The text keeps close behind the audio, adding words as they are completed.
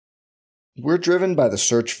We're driven by the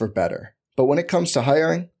search for better. But when it comes to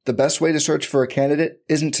hiring, the best way to search for a candidate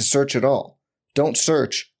isn't to search at all. Don't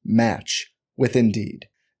search, match with Indeed.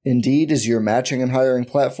 Indeed is your matching and hiring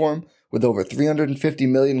platform with over 350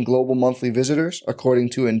 million global monthly visitors,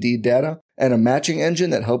 according to Indeed data, and a matching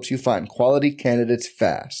engine that helps you find quality candidates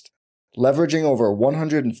fast. Leveraging over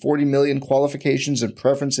 140 million qualifications and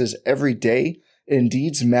preferences every day,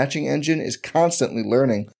 Indeed's matching engine is constantly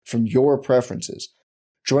learning from your preferences.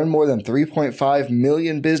 Join more than 3.5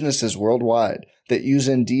 million businesses worldwide that use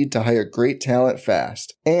Indeed to hire great talent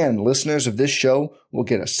fast. And listeners of this show will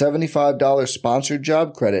get a $75 sponsored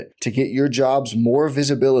job credit to get your jobs more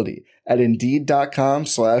visibility at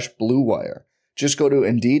Indeed.com/Blue Wire. Just go to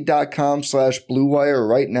Indeed.com/Blue Wire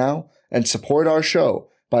right now and support our show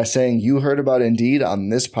by saying you heard about Indeed on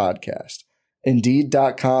this podcast.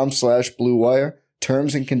 Indeed.com/Blue Wire.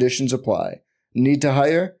 Terms and conditions apply. Need to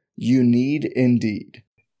hire? You need Indeed.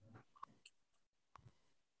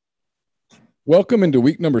 Welcome into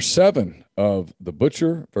week number 7 of The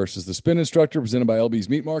Butcher versus the Spin Instructor, presented by LB's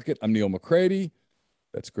Meat Market. I'm Neil McCready.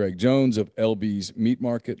 That's Greg Jones of LB's Meat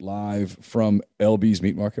Market, live from LB's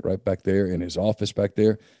Meat Market, right back there in his office back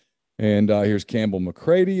there. And here's Campbell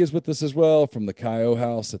McCready is with us as well from the Kyo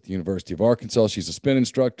House at the University of Arkansas. She's a spin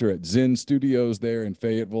instructor at Zen Studios there in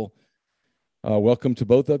Fayetteville. Welcome to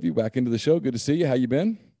both of you back into the show. Good to see you. How you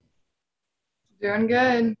been? Doing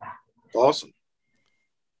good. Awesome.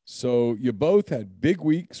 So you both had big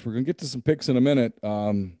weeks. We're going to get to some picks in a minute.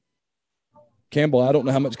 Campbell, I don't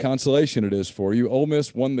know how much consolation it is for you. Ole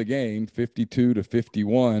Miss won the game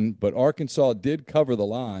 52-51, but Arkansas did cover the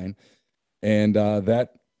line, and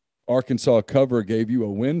that Arkansas cover gave you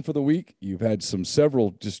a win for the week. You've had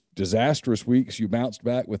several just disastrous weeks. You bounced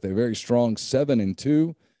back with a very strong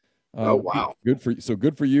 7-2. Oh, wow. Good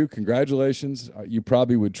for you. Congratulations. You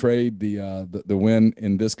probably would trade the win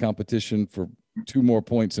in this competition for 2 more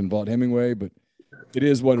points in Vaught-Hemingway, but it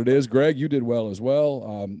is what it is. Greg, you did well as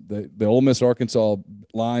well. The Ole Miss Arkansas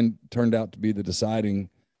line turned out to be the deciding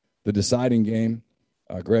game.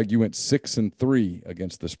 Greg, you went 6-3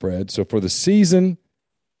 against the spread. So for the season,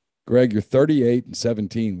 Greg, you're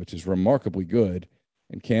 38-17, which is remarkably good.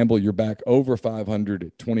 And Campbell, you're back over 500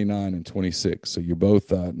 at 29-26. So you're both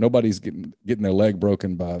nobody's getting their leg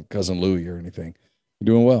broken by Cousin Louie or anything.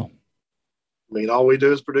 You're doing well. I mean, all we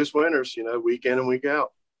do is produce winners, week in and week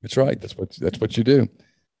out. That's right. That's what you do.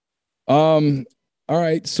 All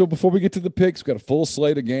right. So before we get to the picks, we've got a full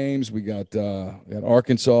slate of games. We got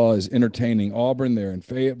Arkansas is entertaining Auburn there in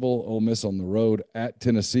Fayetteville. Ole Miss on the road at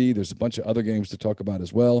Tennessee. There's a bunch of other games to talk about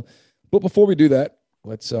as well. But before we do that,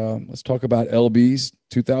 let's talk about LB's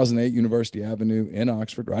 2008 University Avenue in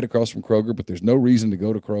Oxford, right across from Kroger. But there's no reason to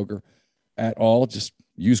go to Kroger at all. Just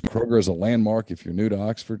use Kroger as a landmark if you're new to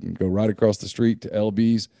Oxford, and go right across the street to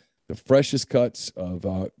LB's. The freshest cuts of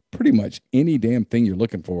pretty much any damn thing you're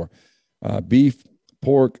looking for. Beef,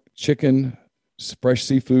 pork, chicken, fresh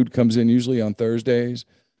seafood comes in usually on Thursdays.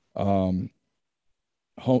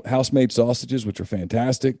 House-made sausages, which are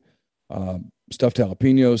fantastic. Stuffed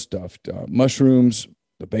jalapenos, stuffed mushrooms,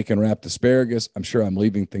 the bacon-wrapped asparagus. I'm sure I'm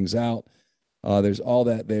leaving things out. There's all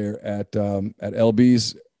that there at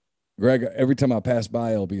LB's. Greg, every time I passed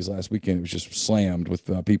by LB's last weekend, it was just slammed with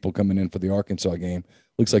people coming in for the Arkansas game.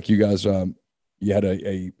 Looks like you guys you had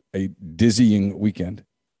a dizzying weekend.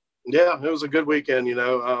 Yeah, it was a good weekend.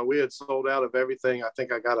 We had sold out of everything. I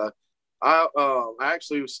think I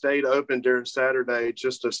actually stayed open during Saturday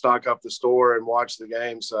just to stock up the store and watch the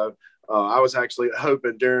game. So I was actually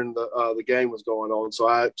hoping during the game was going on. So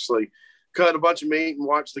I actually cut a bunch of meat and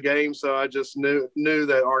watched the game. So I just knew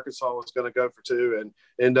that Arkansas was going to go for 2 and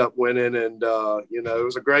end up winning. And, it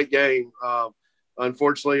was a great game.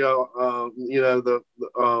 Unfortunately, the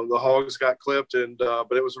Hogs got clipped,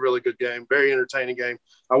 but it was a really good game, very entertaining game.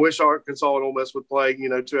 I wish Arkansas and Ole Miss would play,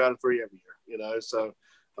 2 out of 3 every year, so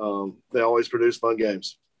they always produce fun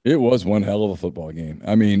games. It was one hell of a football game.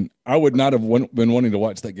 I mean, I would not have been wanting to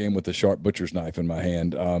watch that game with a sharp butcher's knife in my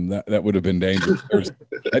hand. That would have been dangerous.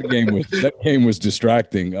 That game was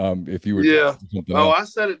distracting. If you were something else. I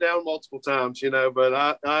set it down multiple times, but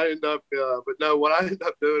I ended up. But no, what I ended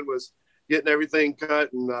up doing was getting everything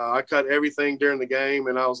cut, and I cut everything during the game.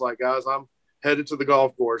 And I was like, guys, I'm headed to the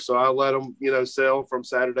golf course, so I let them, sell from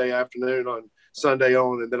Saturday afternoon on Sunday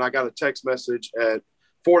on, and then I got a text message at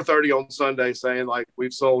 4:30 on Sunday saying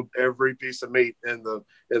we've sold every piece of meat in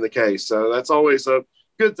the case. So that's always a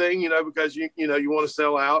good thing, because you want to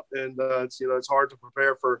sell out, and it's hard to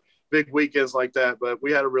prepare for big weekends like that. But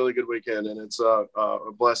we had a really good weekend, and it's a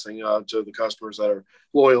blessing to the customers that are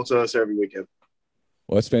loyal to us every weekend.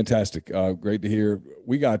 Well, that's fantastic. Great to hear.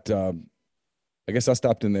 We got, I guess I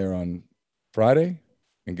stopped in there on Friday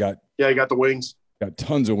and got he got the wings. Got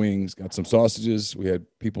tons of wings, got some sausages. We had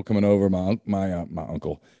people coming over. My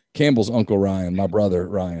uncle, Campbell's Uncle Ryan, my brother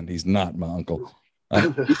Ryan. He's not my uncle.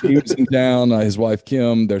 He was in town. His wife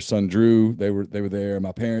Kim, their son Drew. They were there.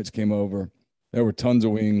 My parents came over. There were tons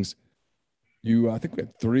of wings. I think we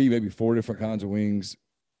had 3, maybe 4 different kinds of wings.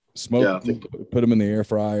 Smoked, put them in the air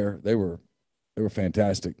fryer. They were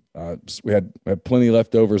fantastic. We had plenty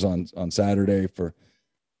leftovers on Saturday for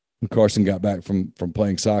when Carson got back from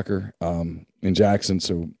playing soccer in Jackson.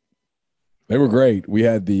 So they were great. We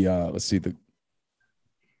had the I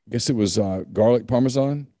guess it was garlic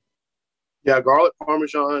parmesan. Yeah, garlic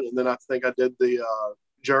parmesan, and then I think I did the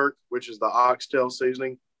jerk, which is the oxtail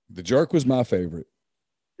seasoning. The jerk was my favorite.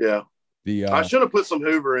 Yeah. I should have put some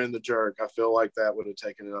Hoover in the jerk. I feel like that would have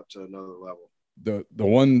taken it up to another level. The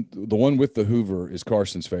one with the Hoover is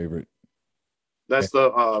Carson's favorite. That's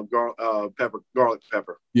the garlic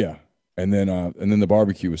pepper. Yeah, and then the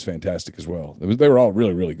barbecue was fantastic as well. They were all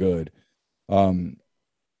really, really good.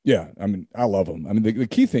 Yeah, I mean, I love them. I mean, the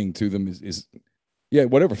key thing to them is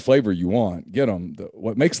whatever flavor you want, get them.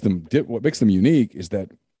 What makes them unique is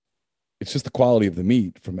that it's just the quality of the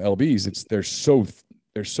meat from LB's. They're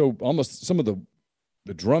so almost, some of the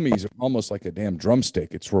drummies are almost like a damn drumstick.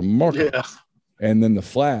 It's remarkable. Yeah. And then the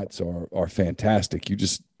flats are fantastic.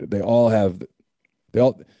 They all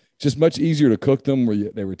just much easier to cook them where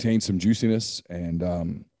they retain some juiciness, and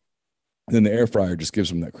then the air fryer just gives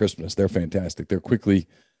them that crispness. They're fantastic. They've quickly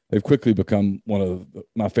become one of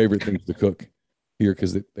my favorite things to cook here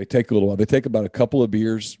because they take a little while. They take about a couple of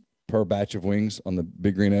beers per batch of wings on the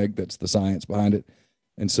Big Green Egg. That's the science behind it.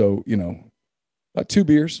 And so, about 2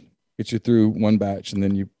 beers get you through one batch, and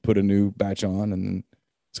then you put a new batch on, and then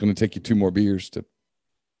it's going to take you 2 more beers to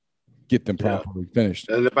get them properly finished.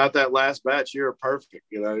 And about that last batch, you're perfect.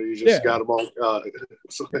 You just got them all.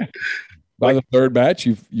 By the 3rd batch,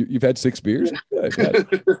 you've had 6 beers.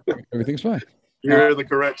 Everything's fine. You're in the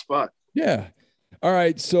correct spot. Yeah. All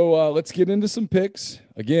right. So let's get into some picks.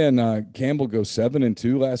 Again, Campbell goes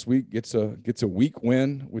 7-2 last week. Gets a week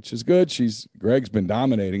win, which is good. Greg's been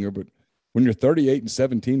dominating her, but when you're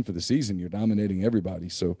 38-17 for the season, you're dominating everybody.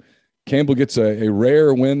 So Campbell gets a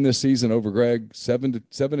rare win this season over Greg, 7-2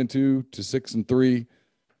 to 6-3.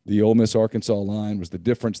 The Ole Miss Arkansas line was the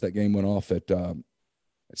difference. That game went off at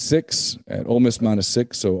 6 at Ole Miss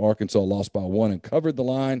 -6. So Arkansas lost by 1 and covered the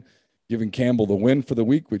line, giving Campbell the win for the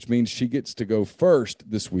week, which means she gets to go first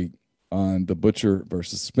this week on the Butcher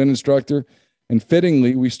versus Spin Instructor. And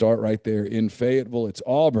fittingly, we start right there in Fayetteville. It's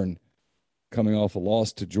Auburn coming off a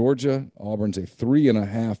loss to Georgia. Auburn's a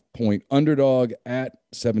 3.5-point underdog at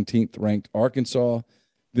 17th ranked Arkansas.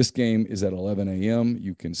 This game is at 11 a.m.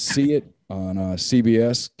 You can see it on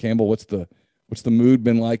CBS. Campbell, what's the mood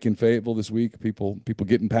been like in Fayetteville this week? People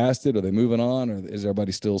getting past it? Are they moving on, or is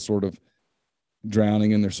everybody still sort of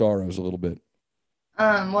drowning in their sorrows a little bit?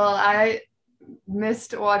 Well, I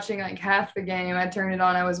missed watching like half the game. I turned it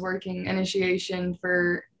on. I was working initiation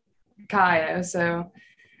for Kyo,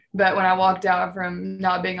 but when I walked out from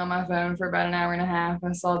not being on my phone for about an hour and a half,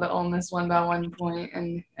 I saw that Ole Miss won by 1 point,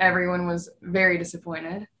 and everyone was very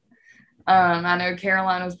disappointed. I know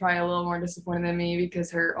Caroline was probably a little more disappointed than me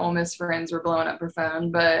because her Ole Miss friends were blowing up her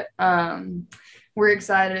phone, but we're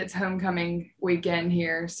excited. It's homecoming weekend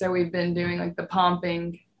here, so we've been doing like the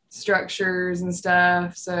pumping structures and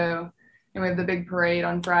stuff. And we have the big parade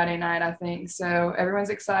on Friday night, I think. So everyone's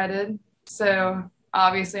excited. So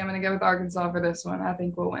obviously, I'm going to go with Arkansas for this one. I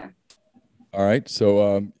think we'll win. All right.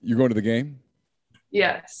 So you're going to the game?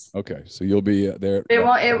 Yes. Okay. So you'll be there.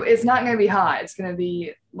 It's not going to be hot. It's going to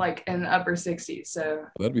be like in the upper 60s. So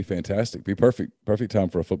that'd be fantastic. Be perfect time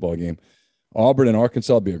for a football game. Auburn and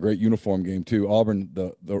Arkansas would be a great uniform game too.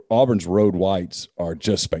 Auburn's road whites are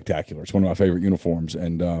just spectacular. It's one of my favorite uniforms.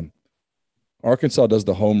 And Arkansas does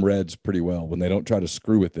the home reds pretty well. When they don't try to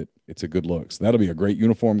screw with it, it's a good look. So that'll be a great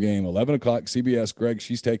uniform game. 11 o'clock, CBS. Greg,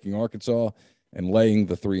 she's taking Arkansas and laying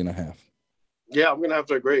the 3.5. Yeah, I'm going to have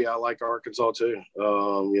to agree. I like Arkansas too.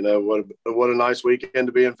 What a nice weekend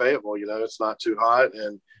to be in Fayetteville. It's not too hot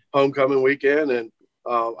and homecoming weekend. And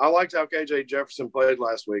I liked how KJ Jefferson played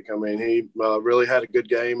last week. I mean, he really had a good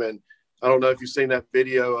game. And I don't know if you've seen that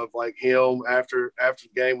video of like him after the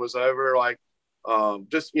game was over, like,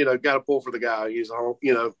 just got to pull for the guy. He's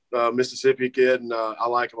a Mississippi kid, and I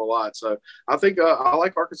like him a lot. So I think I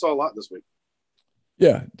like Arkansas a lot this week.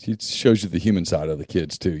 Yeah, it shows you the human side of the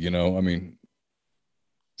kids too. I mean,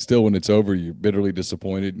 still when it's over, you're bitterly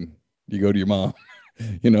disappointed, and you go to your mom.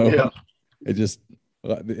 Yeah. It is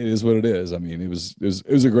what it is. I mean, it was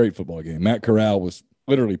a great football game. Matt Corral was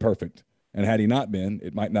literally perfect, and had he not been,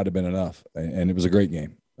 it might not have been enough. And it was a great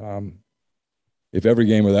game. if every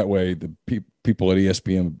game were that way, the people at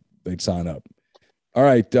ESPN, they'd sign up. All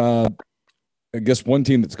right. I guess one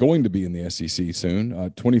team that's going to be in the SEC soon,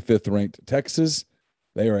 25th ranked Texas.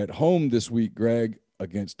 They are at home this week, Greg,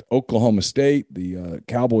 against Oklahoma State. The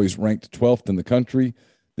Cowboys ranked 12th in the country.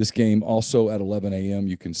 This game also at 11 a.m.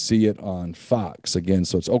 You can see it on Fox again.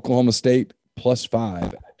 So it's Oklahoma State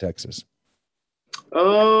 +5 at Texas.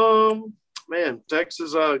 Man,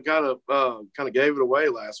 Texas kind of gave it away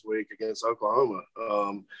last week against Oklahoma.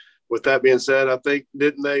 With that being said, I think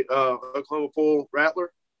didn't they Oklahoma pull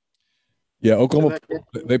Rattler? Yeah, Oklahoma,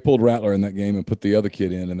 they pulled Rattler in that game and put the other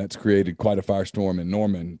kid in, and that's created quite a firestorm in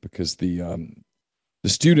Norman because the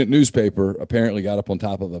student newspaper apparently got up on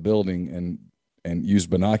top of a building and used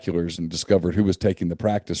binoculars and discovered who was taking the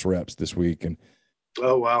practice reps this week. And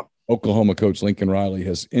oh, wow. Oklahoma coach Lincoln Riley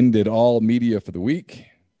has ended all media for the week,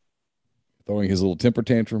 throwing his little temper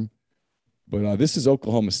tantrum. But this is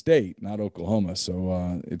Oklahoma State, not Oklahoma.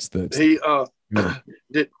 So it's the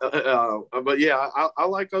but yeah, I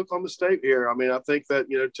like Oklahoma State here. I mean, I think that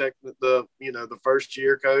the first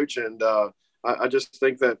year coach, and I just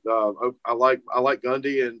think that I like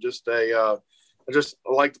Gundy, and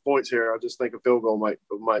I like the points here. I just think a field goal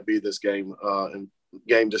might be this game and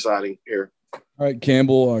game deciding here. All right,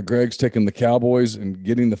 Campbell, Greg's taking the Cowboys and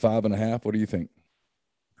getting the 5.5. What do you think?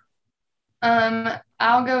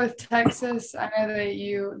 I'll go with Texas. I know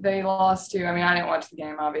that they lost to, I mean, I didn't watch the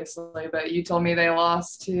game obviously, but you told me they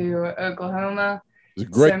lost to Oklahoma. It was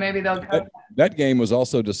great. So maybe they'll come. That game was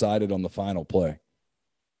also decided on the final play.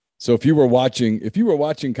 So if you were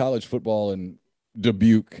watching college football in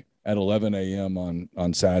Dubuque at 11 a.m.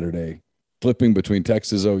 on Saturday, flipping between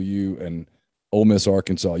Texas OU and Ole Miss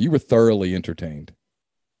Arkansas, you were thoroughly entertained.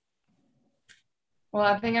 Well,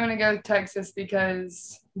 I think I'm going to go with Texas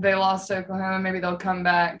because they lost to Oklahoma. Maybe they'll come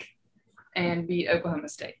back and beat Oklahoma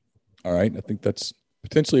State. All right. I think that's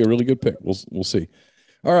potentially a really good pick. We'll see.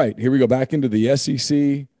 All right. Here we go back into the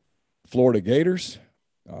SEC. Florida Gators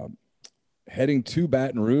heading to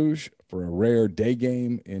Baton Rouge for a rare day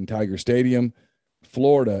game in Tiger Stadium.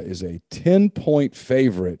 Florida is a 10-point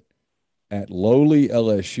favorite at lowly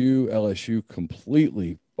LSU. LSU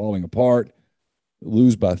completely falling apart.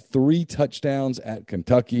 Lose by 3 touchdowns at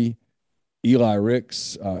Kentucky. Eli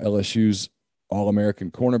Ricks, LSU's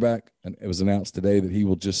All-American cornerback, and it was announced today that he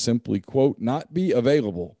will just simply, quote, not be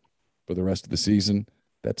available for the rest of the season.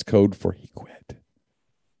 That's code for he quit.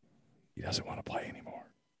 He doesn't want to play anymore.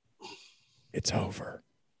 It's over.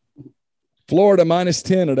 Florida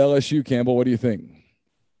 -10 at LSU. Campbell, what do you think?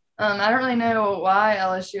 I don't really know why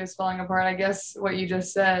LSU is falling apart. I guess what you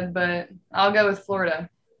just said, but I'll go with Florida.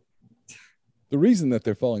 The reason that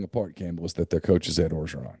they're falling apart, Campbell, is that their coach is Ed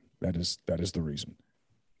Orgeron. That is the reason.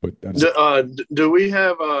 But do we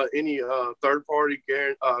have any third-party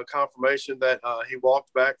confirmation that he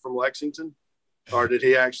walked back from Lexington, or did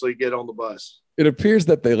he actually get on the bus? It appears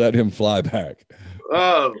that they let him fly back.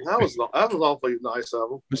 Oh, that was awfully nice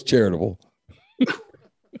of him. It was charitable.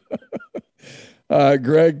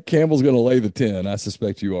 Greg, Campbell's going to lay the 10. I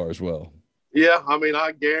suspect you are as well. Yeah, I mean,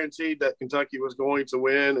 I guaranteed that Kentucky was going to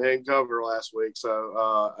win and cover last week. So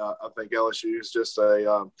I think LSU is just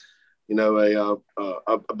a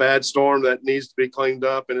bad storm that needs to be cleaned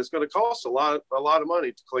up, and it's going to cost a lot of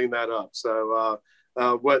money to clean that up. So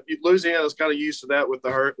what Louisiana is kind of used to that with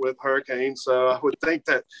hurricanes. So I would think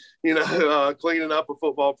that cleaning up a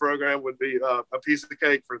football program would be a piece of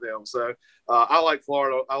cake for them. So I like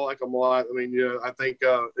Florida. I like them a lot. I mean, I think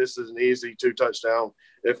this is an easy 2-touchdown,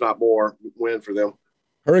 if not more, win for them.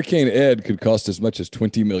 Hurricane Ed could cost as much as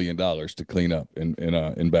 $20 million to clean up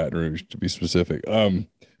in Baton Rouge, to be specific. And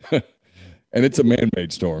it's a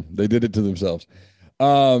man-made storm. They did it to themselves.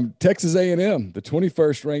 Texas A&M, the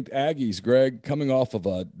 21st ranked Aggies, Greg, coming off of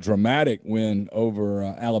a dramatic win over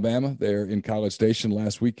Alabama there in College Station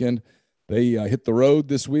last weekend. They hit the road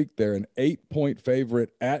this week. They're an 8-point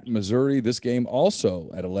favorite at Missouri. This game also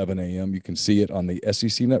at 11 a.m. You can see it on the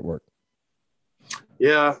SEC Network.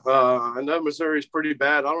 Yeah, I know Missouri's pretty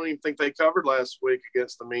bad. I don't even think they covered last week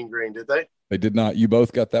against the Mean Green, did they? They did not. You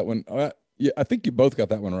both got that one. Yeah, I think you both got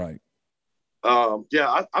that one right. I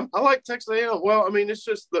like Texas A&M. Well, I mean, it's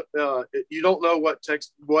just that you don't know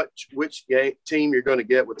which team you're going to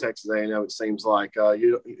get with Texas A&M. It seems like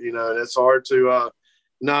and it's hard to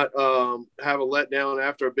not have a letdown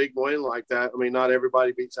after a big win like that. I mean, not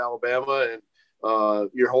everybody beats Alabama, and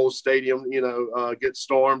your whole stadium, gets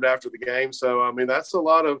stormed after the game. So I mean, that's a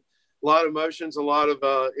lot of emotions, a lot of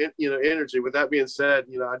energy. With that being said,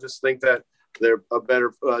 I just think that they're a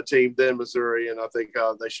better team than Missouri, and I think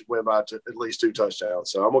they should win by at least 2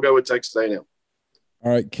 touchdowns. So I'm gonna go with Texas A&M.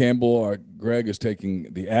 All right, Campbell. Greg is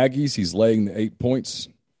taking the Aggies. He's laying the 8 points.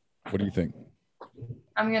 What do you think?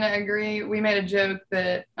 I'm gonna agree. We made a joke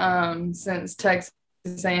that since Texas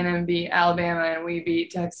A&M beat Alabama and we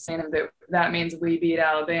beat Texas A&M, that means we beat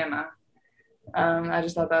Alabama. I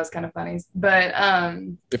just thought that was kind of funny. But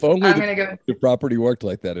if only I'm gonna go. The property worked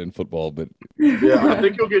like that in football. But yeah, I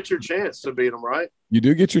think you'll get your chance to beat them, right? You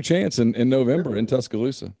do get your chance in November in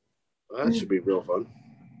Tuscaloosa. Well, that should be real fun.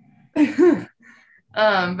 But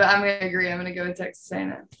I'm gonna agree. I'm gonna go with Texas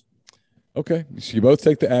A&M. Okay, so you both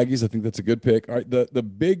take the Aggies. I think that's a good pick. All right, the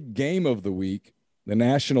big game of the week, the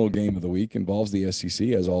national game of the week, involves the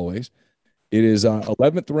SEC as always. It is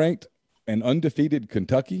 11th ranked and undefeated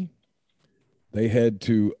Kentucky. They head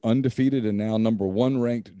to undefeated and now number 1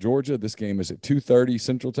 ranked Georgia. This game is at 2:30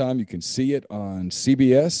 Central Time. You can see it on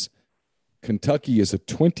CBS. Kentucky is a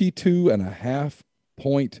 22.5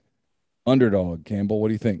 point underdog. Campbell, what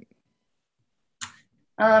do you think?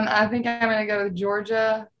 I think I'm going to go with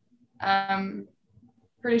Georgia. I'm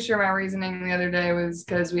pretty sure my reasoning the other day was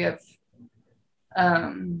because we have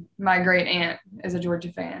my great aunt is a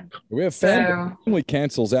Georgia fan. We have family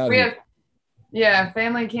cancels out here.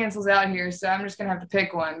 Family cancels out here, so I'm just going to have to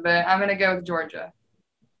pick one, but I'm going to go with Georgia.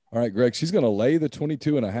 All right, Greg, she's going to lay the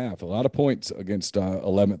 22.5. A lot of points against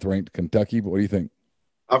 11th ranked Kentucky, but what do you think?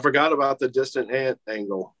 I forgot about the distant aunt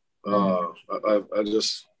angle. I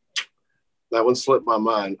just – that one slipped my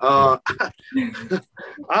mind. I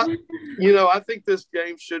think this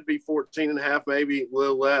game should be 14.5, maybe a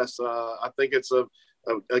little less. I think it's a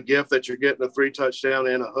gift that you're getting a 3 touchdown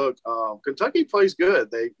and a hook. Kentucky plays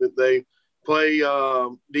good. They play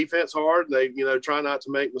defense hard. They try not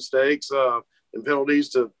to make mistakes and penalties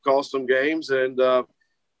to cost them games. And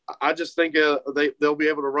I just think they'll be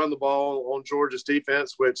able to run the ball on Georgia's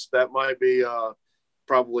defense, which that might be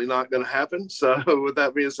probably not going to happen. So with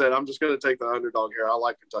that being said, I'm just going to take the underdog here. I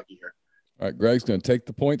like Kentucky here. All right, Greg's going to take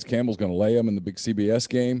the points. Campbell's going to lay them in the big CBS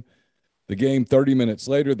game. The game 30 minutes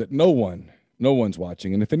later that no one's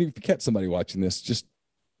watching. And if you catch somebody watching this, just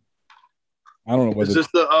I don't know whether – Is this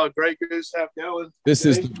the Grey Goose half gallon? This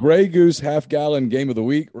is the Grey Goose half gallon game of the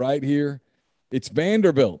week right here. It's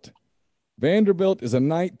Vanderbilt. Vanderbilt is a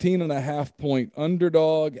 19.5 point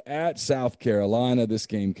underdog at South Carolina. This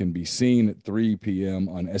game can be seen at 3 p.m.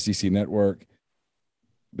 on SEC Network.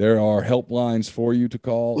 There are helplines for you to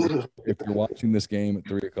call if you're watching this game at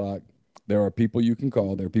 3 o'clock. There are people you can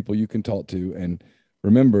call. There are people you can talk to. And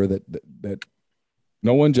remember that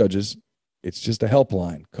no one judges. It's just a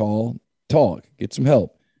helpline. Call, talk, get some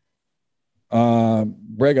help.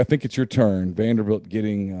 Greg, I think it's your turn. Vanderbilt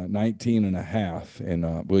getting 19.5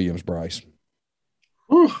 in Williams-Brice.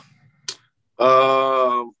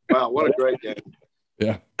 Wow, what a great game.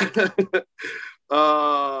 Yeah.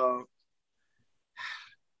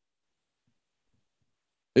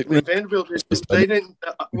 Vanderbilt, they didn't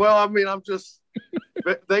 – well, I mean,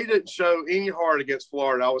 they didn't show any heart against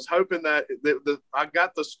Florida. I was hoping that I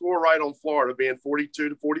got the score right on Florida being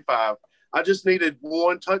 42-45. I just needed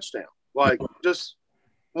one touchdown. Just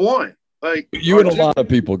one. You and a lot of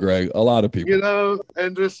people, Greg. A lot of people.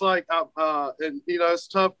 And just it's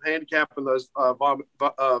tough handicapping those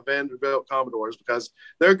Vanderbilt Commodores because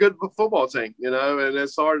they're a good football team, and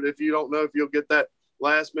it's hard if you don't know if you'll get that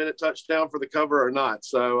last-minute touchdown for the cover or not.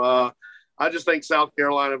 So I just think South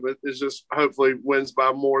Carolina is just hopefully wins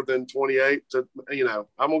by more than 28. I'm going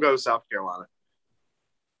to go with South Carolina.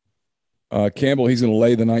 Campbell, he's going to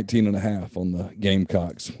lay the 19.5 on the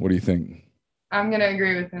Gamecocks. What do you think? I'm going to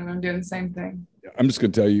agree with him. I'm doing the same thing. I'm just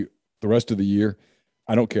going to tell you the rest of the year,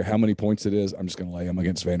 I don't care how many points it is. I'm just going to lay them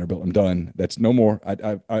against Vanderbilt. I'm done. That's no more.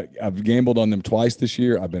 I've gambled on them twice this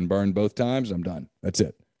year. I've been burned both times. I'm done. That's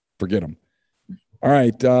it. Forget them. All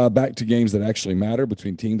right, back to games that actually matter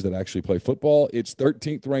between teams that actually play football. It's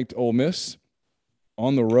 13th ranked Ole Miss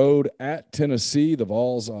on the road at Tennessee. The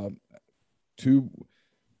Vols,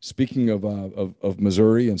 speaking of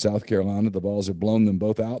Missouri and South Carolina, the Vols have blown them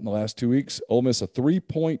both out in the last 2 weeks. Ole Miss a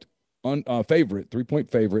 3-point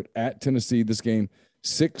favorite at Tennessee. This game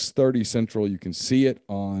 6:30 Central. You can see it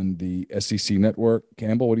on the SEC Network.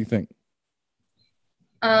 Campbell, what do you think?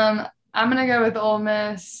 I'm gonna go with Ole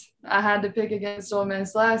Miss. I had to pick against Ole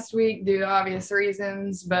Miss last week due to obvious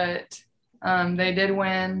reasons, but they did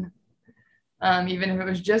win, even if it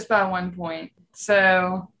was just by 1 point.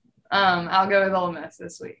 So I'll go with Ole Miss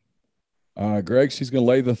this week. Greg, she's going to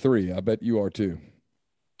lay the 3. I bet you are too.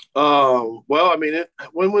 Well, I mean,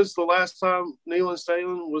 when was the last time Neyland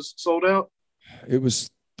Stadium was sold out? It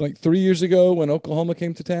was like 3 years ago when Oklahoma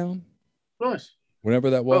came to town. Nice.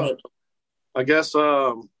 Whenever that was. I guess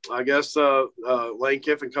Lane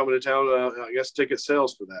Kiffin coming to town. I guess ticket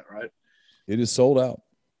sales for that, right? It is sold out.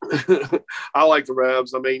 I like the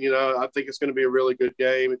Rebs. I mean, I think it's going to be a really good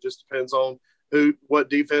game. It just depends on what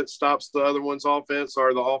defense stops the other one's offense,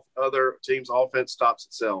 or the other team's offense stops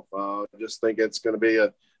itself. I just think it's going to be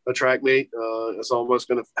a track meet. It's almost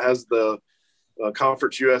going to has the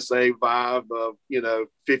Conference USA vibe of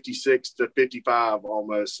 56-55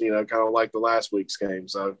 almost. Kind of like the last week's game.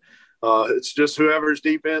 So it's just whoever's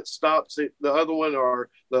defense stops the other one, or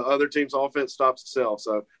the other team's offense stops itself.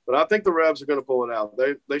 So, but I think the Rebs are going to pull it out.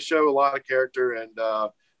 They show a lot of character, and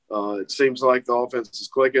it seems like the offense is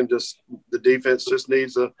clicking. Just the defense just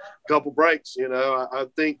needs a couple breaks. I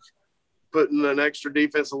think putting an extra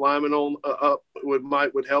defensive lineman on up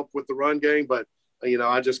would help with the run game, but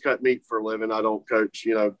I just cut meat for a living. I don't coach,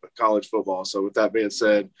 college football. So with that being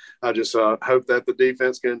said, I just hope that the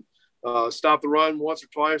defense can stop the run once or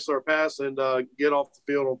twice or pass and get off the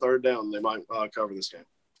field on third down. They might cover this game.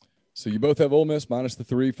 So you both have Ole Miss minus the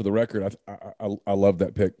 3 for the record. I love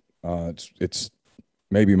that pick. It's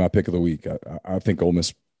maybe my pick of the week. I think Ole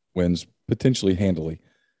Miss wins potentially handily.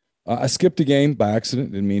 I skipped a game by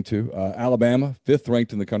accident. Didn't mean to. Alabama, 5th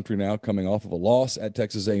ranked in the country now, coming off of a loss at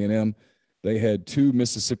Texas A&M. They head to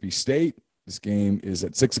Mississippi State. This game is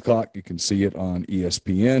at 6 o'clock. You can see it on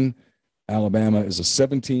ESPN. Alabama is a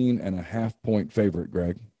 17.5-point favorite,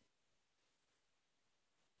 Greg.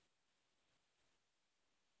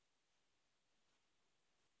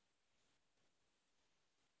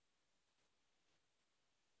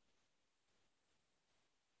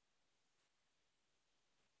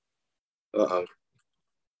 Uh-oh.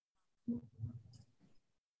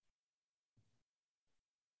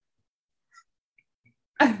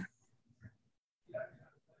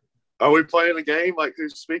 Are we playing a game? Like, who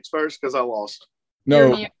speaks first? Because I lost.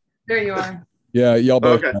 No. There you are. Yeah, y'all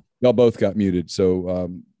both got muted. So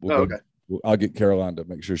okay. I'll get Caroline to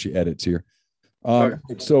make sure she edits here.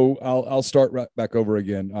 So I'll start right back over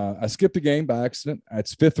again. I skipped a game by accident.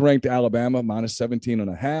 It's 5th ranked Alabama minus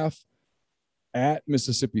 17.5 at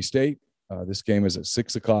Mississippi State. This game is at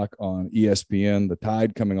 6 o'clock on ESPN. The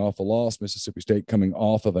Tide coming off a loss, Mississippi State coming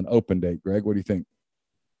off of an open date. Greg, what do you think?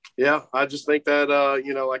 Yeah, I just think that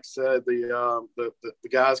like I said, the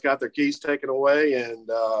guys got their keys taken away and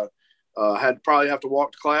had probably have to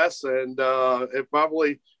walk to class, and it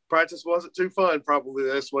probably practice wasn't too fun probably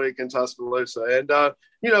this week in Tuscaloosa, and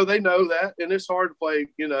they know that, and it's hard to play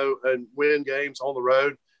and win games on the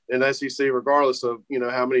road in SEC regardless of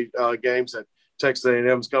how many games that Texas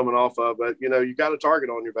A&M is coming off of, but you got a target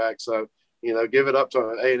on your back, so give it up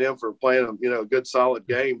to A&M for playing a good solid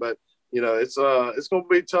game, but it's going to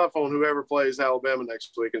be tough on whoever plays Alabama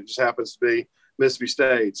next week, and it just happens to be Mississippi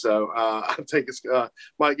State. So I think it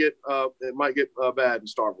might get bad in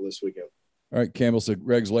Starkville this weekend. All right, Campbell said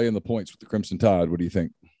Greg's laying the points with the Crimson Tide. What do you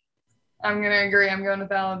think? I'm going to agree. I'm going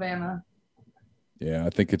with Alabama. Yeah,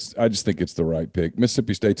 I just think it's the right pick.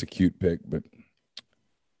 Mississippi State's a cute pick, but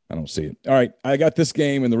I don't see it. All right, I got this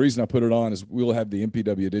game, and the reason I put it on is we'll have the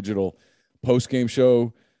MPW Digital post-game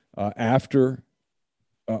show after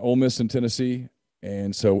Ole Miss and Tennessee,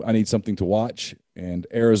 and so I need something to watch. And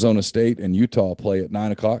Arizona State and Utah play at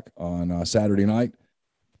 9 o'clock on Saturday night.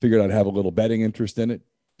 Figured I'd have a little betting interest in it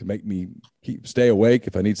to make me stay awake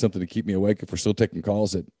if I need something to keep me awake if we're still taking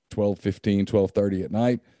calls at 12:15, 12:30 at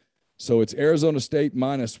night. So it's Arizona State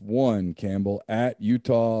 -1, Campbell, at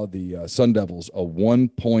Utah. The Sun Devils, a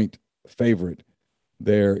 1-point favorite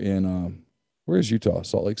there in where's Utah?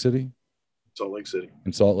 Salt Lake City? Salt Lake City.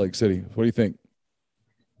 In Salt Lake City. What do you think?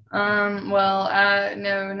 Well, I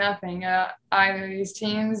know nothing. Either of these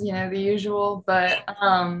teams, the usual, but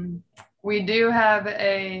we do have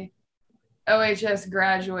a OHS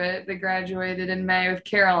graduate that graduated in May with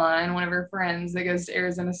Caroline, one of her friends that goes to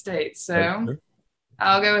Arizona State. So okay.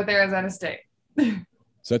 I'll go with Arizona State.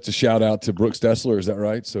 So that's a shout out to Brooks Dessler. Is that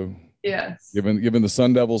right? So yes, giving the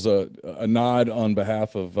Sun Devils a nod on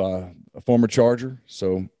behalf of a former Charger.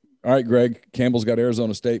 So. All right, Greg. Campbell's got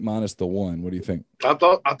Arizona State -1. What do you think? I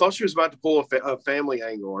thought she was about to pull a family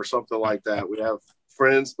angle or something like that. We have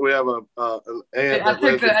friends. We have an aunt. I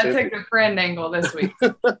took the friend angle this week.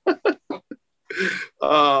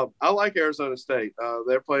 I like Arizona State.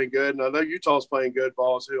 They're playing good, and I know Utah's playing good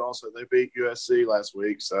ball too. Also, they beat USC last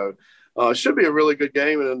week, so it should be a really good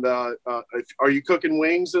game. And are you cooking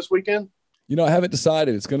wings this weekend? I haven't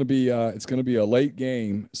decided. It's going to be a late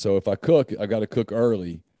game, so if I cook, I got to cook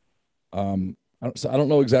early. I don't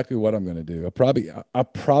know exactly what I'm going to do. I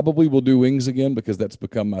probably will do wings again because that's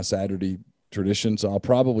become my Saturday tradition. So I'll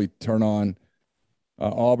probably turn on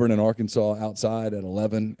Auburn and Arkansas outside at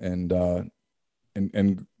 11 and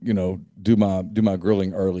do my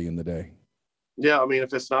grilling early in the day. Yeah, I mean,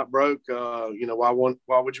 if it's not broke, why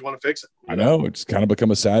would you want to fix it? I know it's kind of become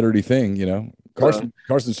a Saturday thing. Carson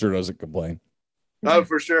sure doesn't complain. Oh,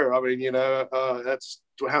 for sure. I mean, that's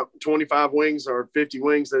 25 wings or 50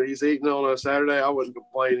 wings that he's eating on a Saturday. I wouldn't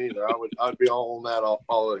complain either. I'd be all on that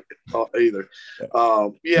all either.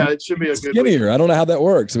 It should be a good skinnier. week. I don't know how that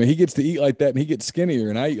works. I mean, he gets to eat like that and he gets skinnier,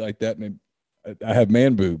 and I eat like that and I have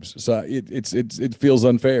man boobs. So it feels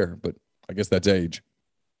unfair, but I guess that's age.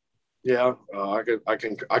 Yeah, I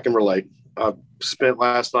can relate. I spent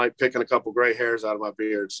last night picking a couple gray hairs out of my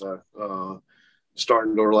beard, so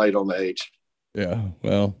starting to relate on the age. Yeah,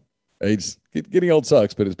 well, age getting old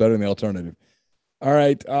sucks, but it's better than the alternative. All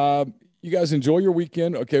right, you guys enjoy your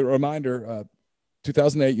weekend. Okay, reminder: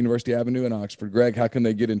 2008 University Avenue in Oxford. Greg, how can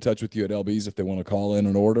they get in touch with you at LB's if they want to call in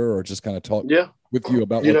an order or just kind of talk with you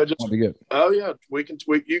about what you want to get? Oh yeah,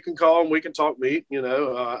 you can call and we can talk meat.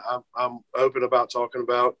 I'm open about talking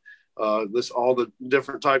about all the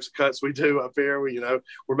different types of cuts we do up here.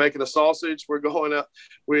 We're making a sausage. We're going up.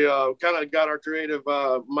 We kind of got our creative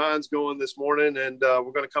minds going this morning, and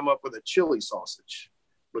we're going to come up with a chili sausage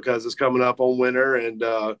because it's coming up on winter. And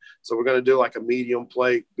so we're going to do like a medium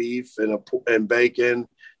plate beef and bacon.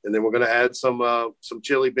 And then we're going to add some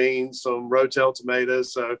chili beans, some Rotel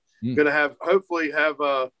tomatoes. So going to hopefully have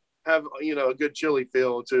a good chili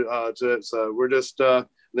feel to it. So we're just,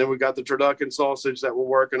 and then we got the turducken sausage that we're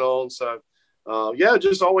working on. So,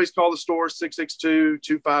 just always call the store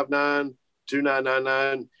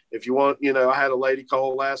 662-259-2999. If you want, I had a lady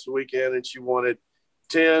call last weekend and she wanted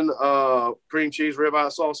 10 cream cheese ribeye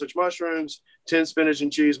sausage mushrooms, 10 spinach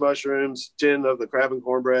and cheese mushrooms, 10 of the crab and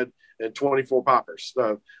cornbread, and 24 poppers.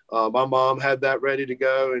 So my mom had that ready to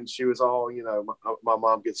go, and she was all, my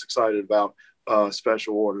mom gets excited about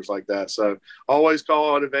special orders like that. So always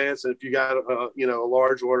call in advance. And if you got a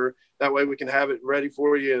large order, that way we can have it ready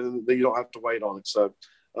for you and then you don't have to wait on it. So,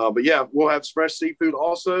 we'll have fresh seafood.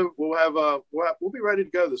 Also, we'll be ready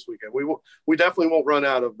to go this weekend. We definitely won't run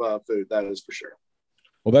out of food. That is for sure.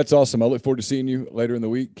 Well, that's awesome. I look forward to seeing you later in the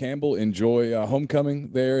week. Campbell, enjoy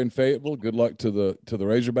homecoming there in Fayetteville. Good luck to the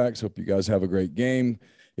Razorbacks. Hope you guys have a great game.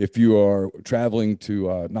 If you are traveling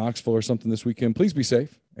to Knoxville or something this weekend, please be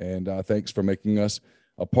safe. And thanks for making us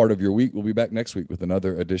a part of your week. We'll be back next week with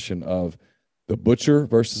another edition of The Butcher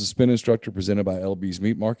versus the Spin Instructor presented by LB's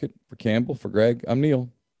Meat Market. For Campbell, for Greg, I'm Neil.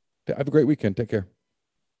 Have a great weekend. Take care.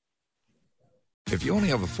 If you only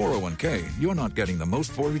have a 401k, you're not getting the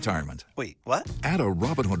most for retirement. Wait, what? Add a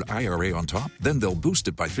Robinhood IRA on top, then they'll boost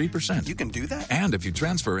it by 3%. You can do that? And if you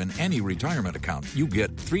transfer in any retirement account, you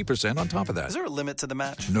get 3% on top of that. Is there a limit to the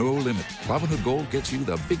match? No limit. Robinhood Gold gets you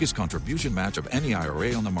the biggest contribution match of any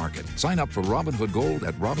IRA on the market. Sign up for Robinhood Gold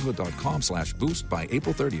at Robinhood.com/boost by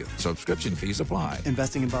April 30th. Subscription fees apply.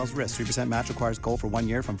 Investing involves risk. 3% match requires gold for 1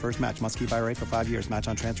 year from first match. Must keep IRA for 5 years. Match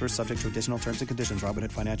on transfers subject to additional terms and conditions.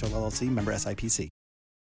 Robinhood Financial LLC, member SIPC.